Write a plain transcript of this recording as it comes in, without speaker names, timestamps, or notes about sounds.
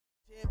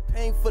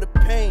Champagne for the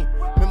pain.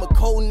 Remember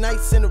cold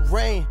nights in the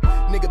rain.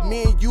 Nigga,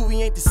 me and you,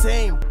 we ain't the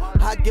same.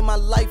 I give my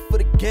life for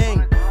the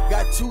gang.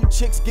 Got 2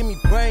 chicks, give me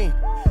brain.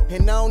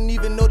 And I don't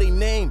even know their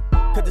name.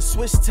 Cause the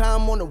switch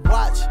time on the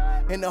watch.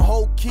 And the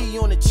whole key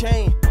on the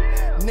chain.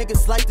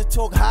 Niggas like to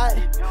talk hot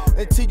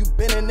until you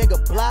been a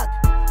nigga block.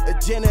 A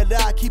janitor,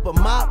 I keep a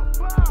mop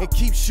and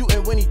keep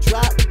shooting when he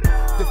drop.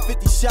 The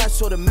 50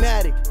 shots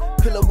automatic.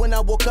 Killer when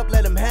I woke up,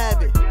 let him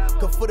have it.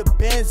 Cause for the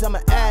bands, I'm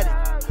an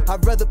addict.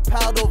 I'd rather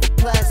pound over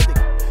plastic.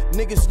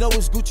 Niggas know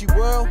it's Gucci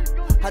world.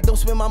 I don't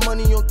spend my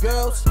money on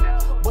girls,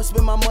 but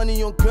spend my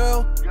money on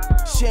girl.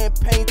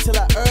 Champagne till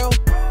I earl.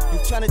 You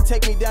tryna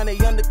take me down, they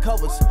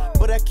undercovers,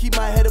 but I keep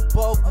my head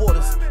above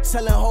waters.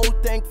 Selling whole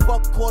thing,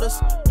 fuck quarters.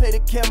 Play the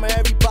camera,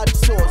 everybody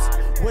source.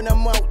 When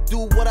I'm out, do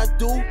what I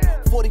do.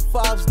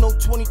 45s, no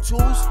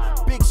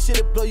 22s. Big shit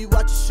to blow you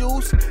out your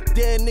shoes.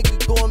 Dead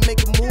nigga go and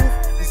make a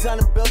move.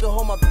 Designer belt to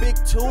hold my big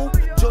tool.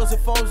 Jewels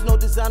and phones, no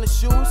designer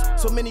shoes.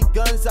 So many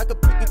guns, I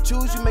could pick and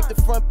choose. You make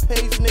the front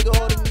page, nigga,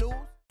 all the news.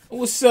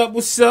 What's up,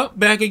 what's up?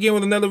 Back again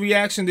with another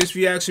reaction. This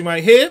reaction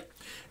right here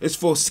is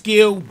for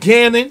Skill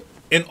Gannon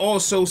and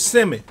also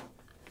Simmons.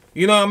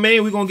 You know what I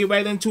mean? We're going to get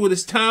right into it.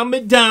 It's Tom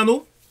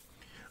MacDonald.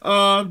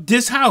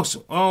 This house.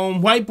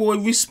 White boy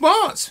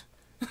response.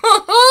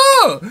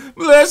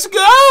 Let's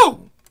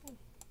go.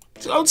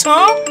 So,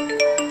 Tom.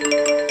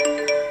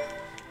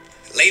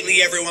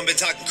 Lately, everyone been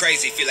talking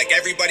crazy. Feel like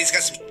everybody's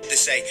got some shit to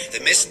say. They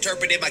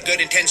misinterpreted my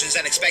good intentions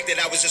and expected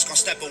I was just gonna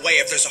step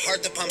away. If there's a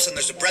heart that pumps and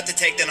there's a breath to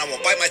take, then I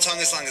won't bite my tongue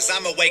as long as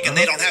I'm awake. And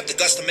they don't have the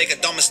guts to make a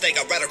dumb mistake.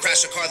 I'd rather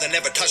crash a car than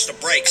never touch the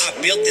brakes. I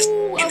built this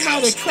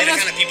in-house. They're the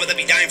kind of people that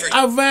be dying for.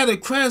 I'd rather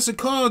crash a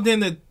car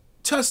than to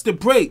touch the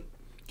brake.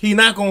 He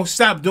not gonna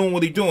stop doing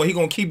what he doing. He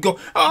gonna keep going.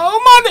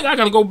 Oh my nigga, I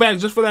gotta go back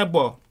just for that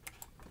ball.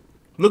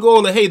 Look at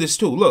all the haters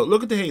too.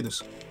 Look at the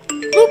haters.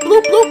 Bloop,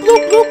 bloop, bloop,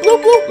 bloop, bloop,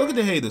 bloop, bloop. Look at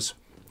the haters.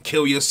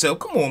 Kill yourself.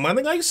 Come on, my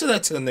nigga. How you say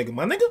that to a nigga,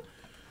 my nigga?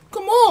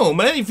 Come on,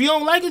 man. If you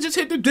don't like it, just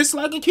hit the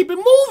dislike and keep it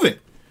moving.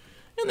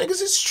 You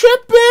niggas is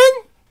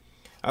tripping.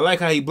 I like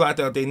how he blocked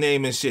out their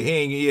name and shit. He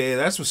ain't, yeah,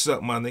 that's what's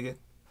up, my nigga.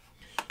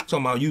 Talking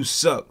about you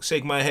suck.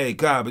 Shake my head,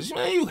 garbage.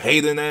 Man, you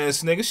hating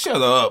ass nigga.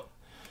 Shut up.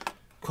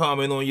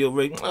 Comment on your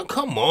rating. Oh,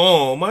 come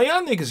on, man.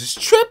 Y'all niggas is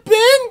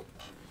tripping.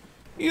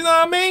 You know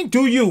what I mean?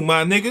 Do you,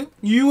 my nigga?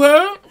 You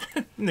heard?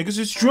 Niggas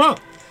is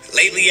drunk.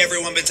 Lately,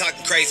 everyone been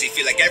talking crazy.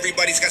 Feel like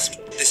everybody's got some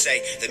shit to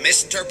say. They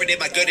misinterpreted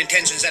my good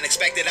intentions and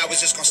expected I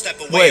was just gonna step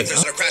away. If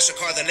there's a crash a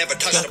car that never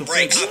touched the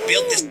brakes. I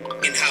built this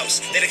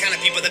in-house. They're the kind of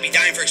people that be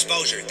dying for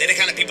exposure. They're the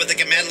kind of people that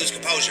get mad and lose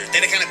composure.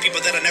 They're the kind of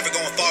people that are never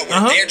going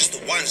forward. They're just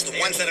the ones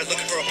that are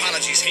looking for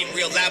apologies. Hating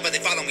real loud, but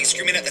they follow me.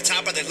 Screaming at the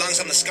top of their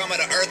lungs, I'm the scum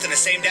of the earth. In the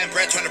same damn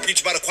breath, trying to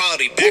preach about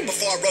equality. Back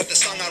before I wrote the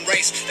song on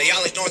race, they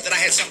all ignored that I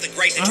had something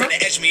great. They tried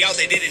to edge me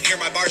out, they didn't hear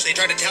my bars. They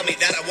tried to tell me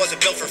that I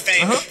wasn't built for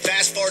fame.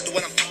 Fast forward to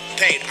when I'm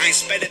paid. I ain't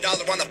spent $1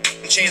 on the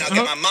chain. I'll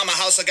get my mama a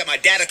house, I'll get my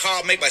dad a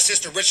car, I'll make my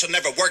sister rich, she'll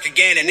never work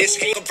again. And it's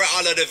hate for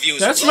all of the views.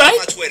 That's right.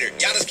 On Twitter,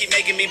 y'all just keep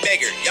making me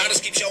bigger. Y'all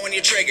just keep showing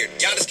you triggered.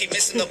 Y'all just keep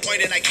missing the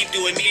point, and I keep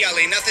doing me. Y'all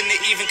ain't nothing to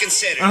even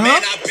consider.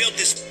 Man, I built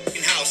this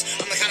house.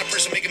 I'm the kind of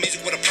person making music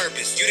with a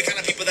purpose. You the kind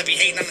of people that be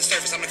hating on the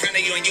surface. I'm the kind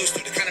of you ain't used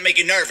to kind of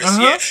make you nervous.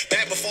 Yeah,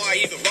 back before I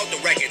even wrote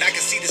the record, I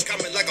could see this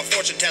coming like a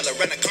fortune teller.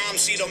 Run a calm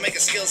sea, don't make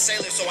a skilled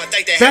sailor. So I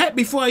think that back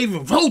before I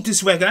even wrote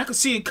this record, I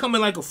could see it coming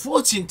like a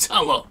fortune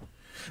teller.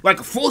 Like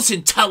a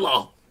fortune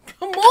teller.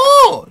 Come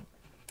on.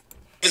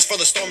 It's for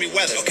the stormy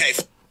weather, okay?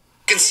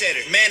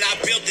 Consider, man, I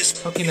built this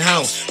fucking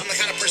house. I'm the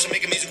kind of person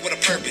making music with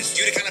a purpose.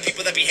 You the kind of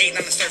people that be hating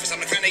on the surface. I'm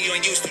the kind of you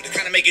ain't used to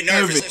kind of make you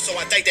nervous. So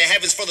I thank the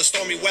heavens for the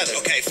stormy weather.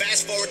 Okay,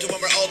 fast forward to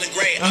when we're old and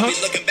gray. I'll be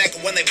looking back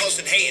at when they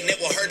posted hate, and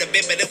it will hurt a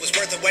bit, but it was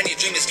worth it when your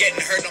dream is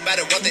getting hurt no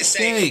matter what they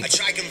say. I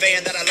try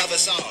conveying that I love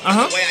us all.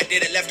 The way I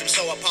did it left them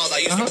so appalled.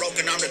 I used a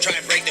broken arm to try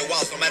and break their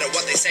walls. No matter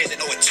what they say, they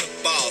know it took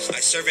balls.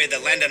 I surveyed the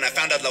land and I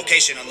found a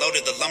location,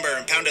 unloaded the lumber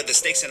and pounded the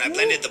stakes, and I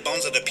blended the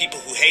bones of the people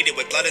who hated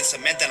with blood and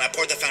cement. Then I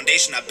poured the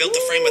foundation. I built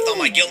the frame with all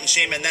my guilt and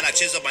shame, and then I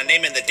chiseled my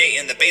name and the date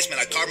in the basement.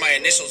 I carved my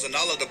initials and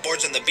all of the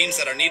boards and the beams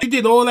that are needed. You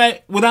did all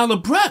that without a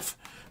breath.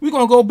 We're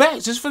gonna go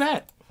back just for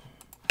that.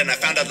 And I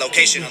found a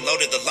location,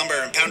 unloaded the lumber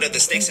and pounded the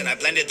stakes, and I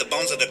blended the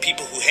bones of the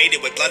people who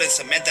hated with blood and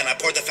cement. Then I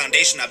poured the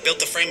foundation. I built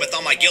the frame with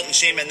all my guilt and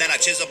shame, and then I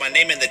chiseled my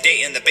name and the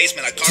date in the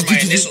basement. I carved my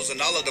initials and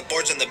all of the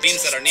boards and the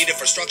beams that are needed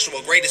for structural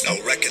greatness. No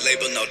record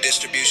label, no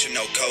distribution,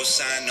 no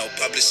cosign, no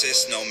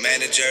publicist, no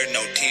manager,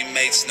 no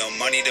teammates, no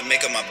money to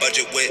make up my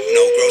budget with,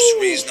 no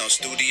groceries, no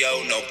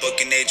studio, no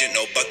booking agent,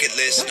 no bucket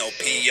list, no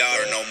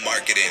PR, no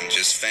marketing,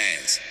 just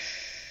fans.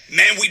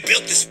 Man, we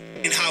built this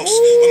house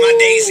with my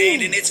days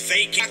in and it's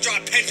fake. I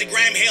tried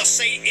pentagram, hail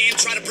Satan,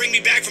 try to bring me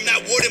back from that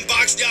wooden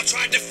box y'all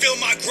tried to fill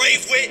my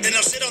grave with. Then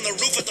I'll sit on the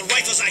roof with the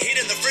rifles I hid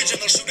in the fridge, and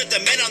they'll shoot at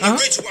the men on the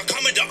bridge who are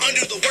coming to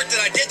undo the work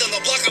that I did. Then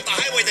they'll block off the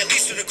highway that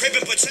leads to the crib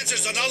and put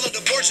sensors on all of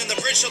the boards in the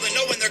bridge so they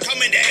know when they're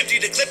coming to empty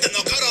the clip. Then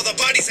they'll cut all the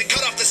bodies and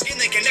cut off the skin.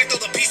 They connect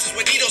all the pieces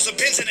with needles and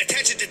pins and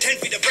attach it to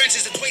 10 feet of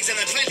branches and twigs, and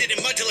then plant it in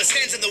mud till it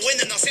stands in the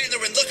wind. And they'll stand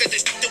there and look at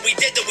this that we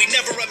did that we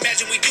never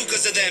imagined we do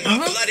because of them.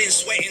 Blood and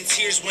sweat and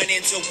tears went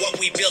into what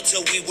we built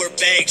till we were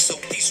bags. So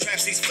these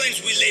traps, these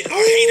flames we lit, our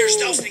haters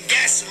doused in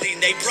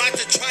gasoline. They brought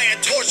to try and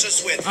torch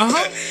us with.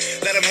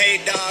 Let them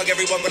hate, dog.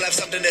 Everyone will have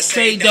something to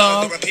say,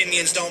 dog. Their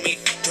opinions don't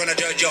mean trying to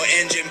judge your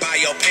engine by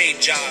your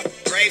paint job.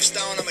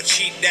 Gravestone, I'm a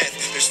cheat death.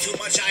 There's too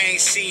much I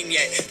ain't seen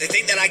yet. They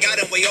think that I got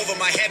it way over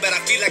my head, but I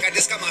feel like I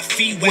just got my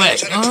feet wet.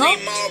 Trying to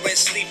dream more and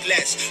sleep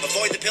less.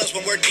 Avoid the pills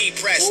when we're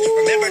depressed.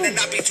 Remember to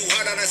not be too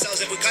hard on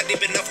ourselves. If we cut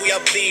deep enough,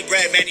 we'll bleed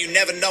red. Man, you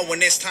never know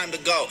when it's time to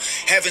go.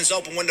 Heaven's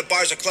open when the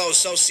bars are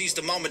closed, so seize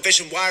the moment.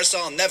 Vision wire, so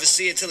I'll never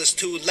see it till it's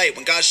too late.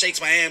 When God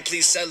shakes my hand,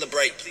 please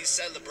celebrate. Please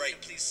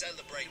celebrate. Please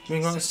celebrate.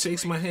 When God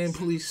shakes my hand,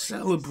 please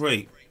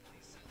celebrate.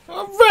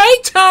 All right,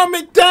 Tom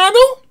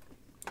MacDonald.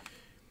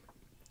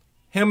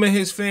 Him and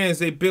his fans,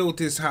 they built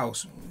this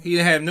house. He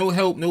didn't have no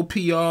help, no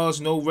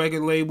PRs, no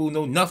record label,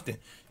 no nothing.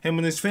 Him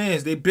and his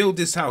fans, they built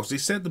this house. They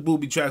set the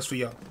booby tracks for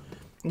y'all.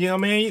 You know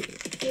what I mean?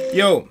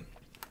 Yo,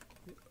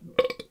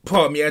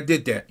 pardon me, I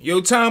did that.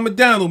 Yo, Tom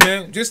MacDonald,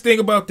 man, just think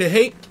about the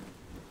hate.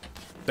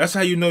 That's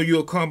how you know you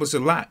accomplish a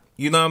lot.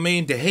 You know what I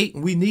mean? The hate,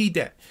 we need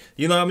that.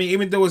 You know what I mean?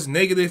 Even though it's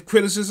negative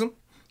criticism,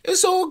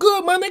 it's all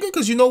good, my nigga,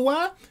 because you know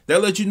why?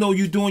 That let you know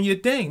you doing your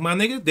thing, my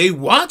nigga. They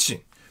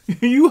watching.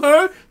 You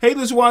heard?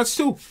 Haters watch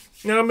too.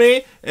 You know what I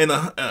mean? And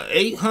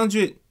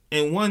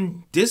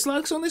 801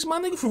 dislikes on this, my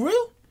nigga, for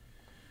real?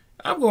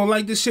 I'm gonna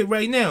like this shit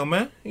right now,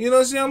 man. You know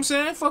what I'm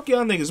saying? Fuck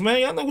y'all niggas,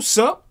 man. Y'all know what's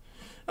up.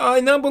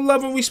 Alright, nothing but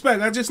love and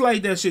respect. I just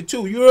like that shit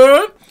too. You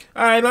heard?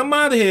 Alright, I'm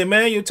out of here,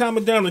 man. Your Tom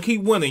MacDonald,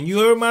 keep winning. You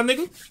heard, my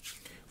nigga?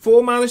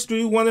 4 -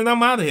 3, 1, and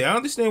I'm out of here. I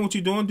understand what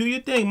you're doing. Do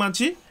your thing, my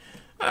chick.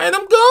 Alright,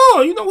 I'm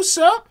gone. You know what's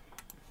up?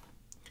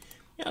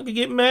 Y'all can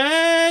get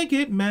mad,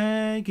 get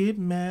mad, get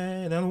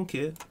mad. I don't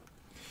care.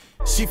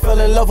 She fell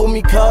in love with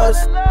me cuz,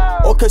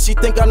 or cause she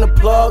think I'm the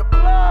plug.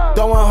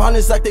 Throwing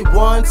hundreds like they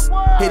ones,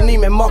 hit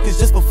Neiman Marcus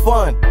just for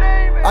fun.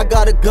 I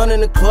got a gun in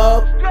the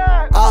club,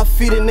 I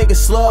feed a nigga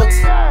slugs.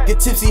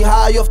 Get tipsy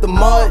high off the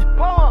mud,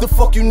 the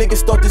fuck you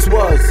niggas thought this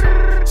was?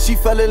 She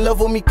fell in love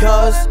with me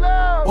cuz,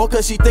 or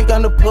cause she think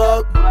I'm the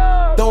plug.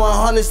 Throwing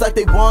hundreds like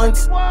they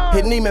ones,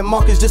 hit Neiman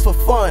Marcus just for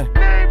fun.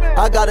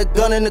 I got a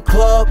gun in the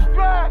club,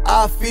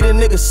 I feed a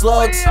nigga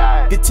slugs.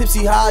 Get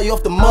tipsy high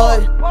off the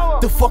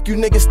mud, the fuck you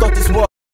niggas thought this was?